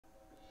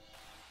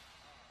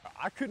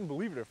I couldn't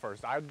believe it at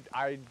first. I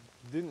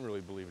didn't really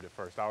believe it at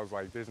first. I was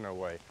like, there's no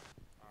way.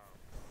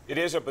 It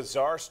is a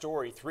bizarre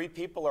story. 3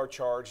 people are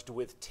charged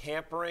with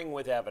tampering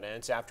with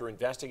evidence after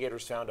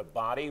investigators found a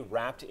body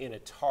wrapped in a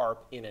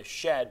tarp in a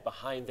shed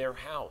behind their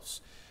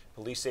house.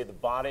 Police say the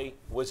body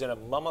was in a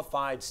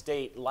mummified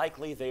state,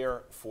 likely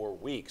there for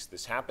weeks.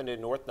 This happened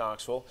in North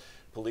Knoxville.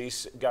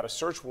 Police got a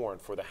search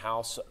warrant for the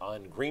house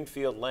on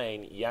Greenfield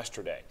Lane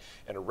yesterday.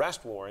 An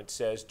arrest warrant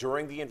says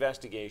during the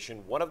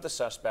investigation, one of the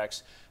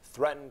suspects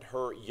threatened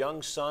her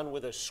young son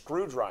with a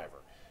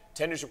screwdriver.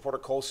 10 News reporter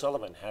Cole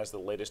Sullivan has the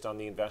latest on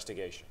the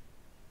investigation.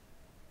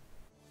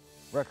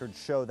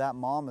 Records show that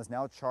mom is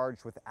now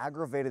charged with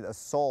aggravated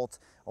assault.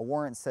 A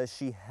warrant says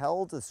she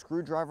held a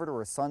screwdriver to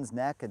her son's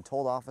neck and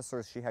told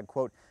officers she had,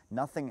 quote,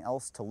 nothing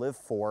else to live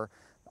for.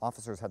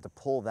 Officers had to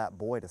pull that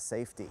boy to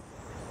safety.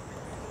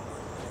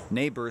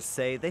 Neighbors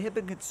say they have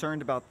been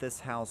concerned about this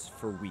house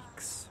for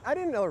weeks. I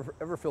didn't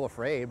ever feel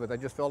afraid, but I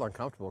just felt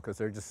uncomfortable because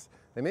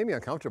they made me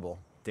uncomfortable.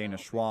 Dana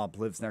Schwab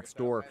lives next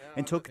door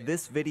and took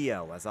this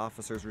video as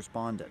officers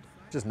responded.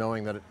 Just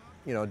knowing that,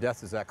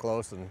 death is that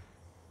close and it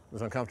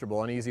was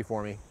uncomfortable, uneasy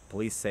for me.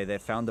 Police say they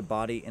found the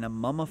body in a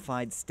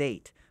mummified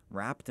state,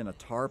 wrapped in a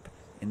tarp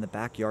in the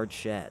backyard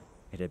shed.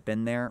 It had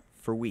been there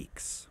for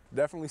weeks.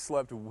 Definitely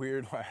slept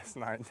weird last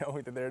night,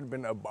 knowing that there had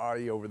been a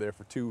body over there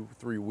for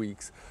 2-3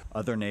 weeks.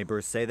 Other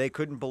neighbors say they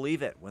couldn't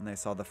believe it when they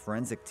saw the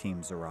forensic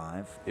teams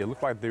arrive. It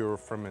looked like they were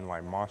from in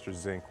like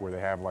Monsters Inc., where they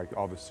have like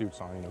all the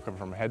suits on, coming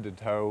from head to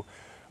toe.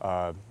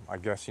 I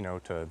guess,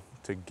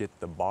 to get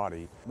the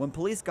body. When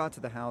police got to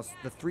the house,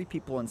 the 3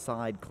 people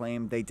inside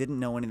claimed they didn't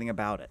know anything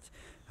about it.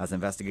 As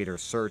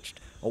investigators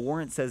searched, a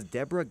warrant says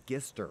Deborah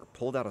Gister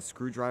pulled out a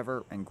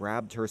screwdriver and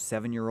grabbed her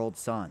 7-year-old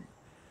son.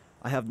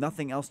 I have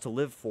nothing else to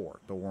live for,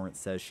 the warrant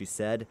says she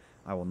said.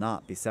 I will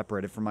not be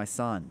separated from my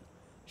son.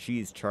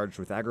 She's charged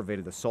with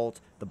aggravated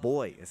assault. The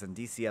boy is in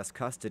DCS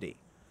custody.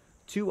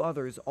 2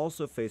 others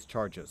also face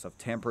charges of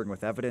tampering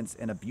with evidence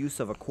and abuse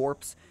of a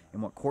corpse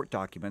in what court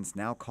documents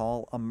now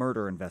call a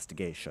murder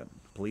investigation.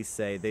 Police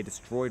say they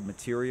destroyed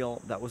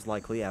material that was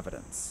likely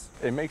evidence.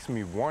 It makes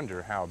me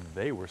wonder how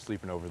they were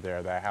sleeping over there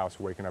at that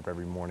house, waking up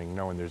every morning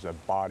knowing there's a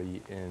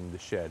body in the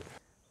shed.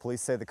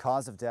 Police say the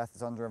cause of death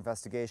is under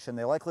investigation.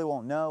 They likely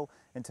won't know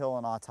until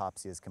an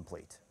autopsy is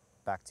complete.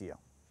 Back to you.